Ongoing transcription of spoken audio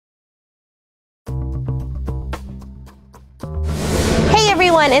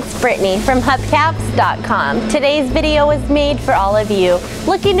everyone, it's Brittany from Hubcaps.com. Today's video is made for all of you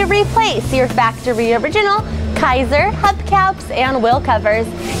looking to replace your factory original Kaiser Hubcaps and Wheelcovers.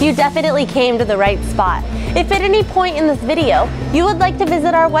 You definitely came to the right spot. If at any point in this video you would like to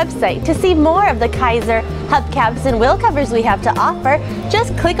visit our website to see more of the Kaiser Hubcaps and Wheelcovers we have to offer,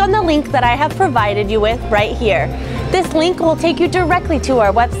 just click on the link that I have provided you with right here. This link will take you directly to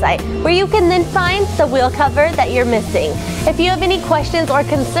our website where you can then find the wheel cover that you're missing. If you have any questions or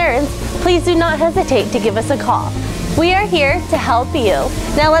concerns, please do not hesitate to give us a call. We are here to help you.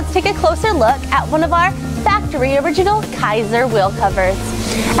 Now let's take a closer look at one of our factory original Kaiser wheel covers.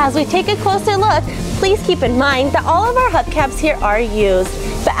 As we take a closer look, please keep in mind that all of our hubcaps here are used.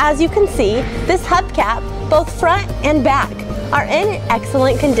 But as you can see, this hubcap, both front and back, are in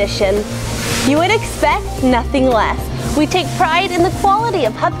excellent condition. You would expect nothing less. We take pride in the quality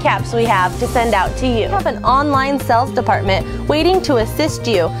of hubcaps we have to send out to you. We have an online sales department waiting to assist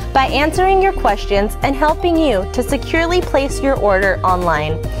you by answering your questions and helping you to securely place your order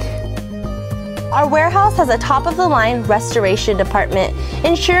online. Our warehouse has a top-of-the-line restoration department,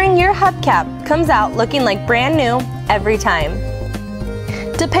 ensuring your hubcap comes out looking like brand new every time.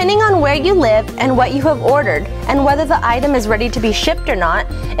 Depending on where you live and what you have ordered and whether the item is ready to be shipped or not,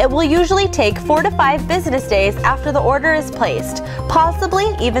 it will usually take 4 to 5 business days after the order is placed, possibly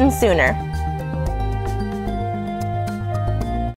even sooner.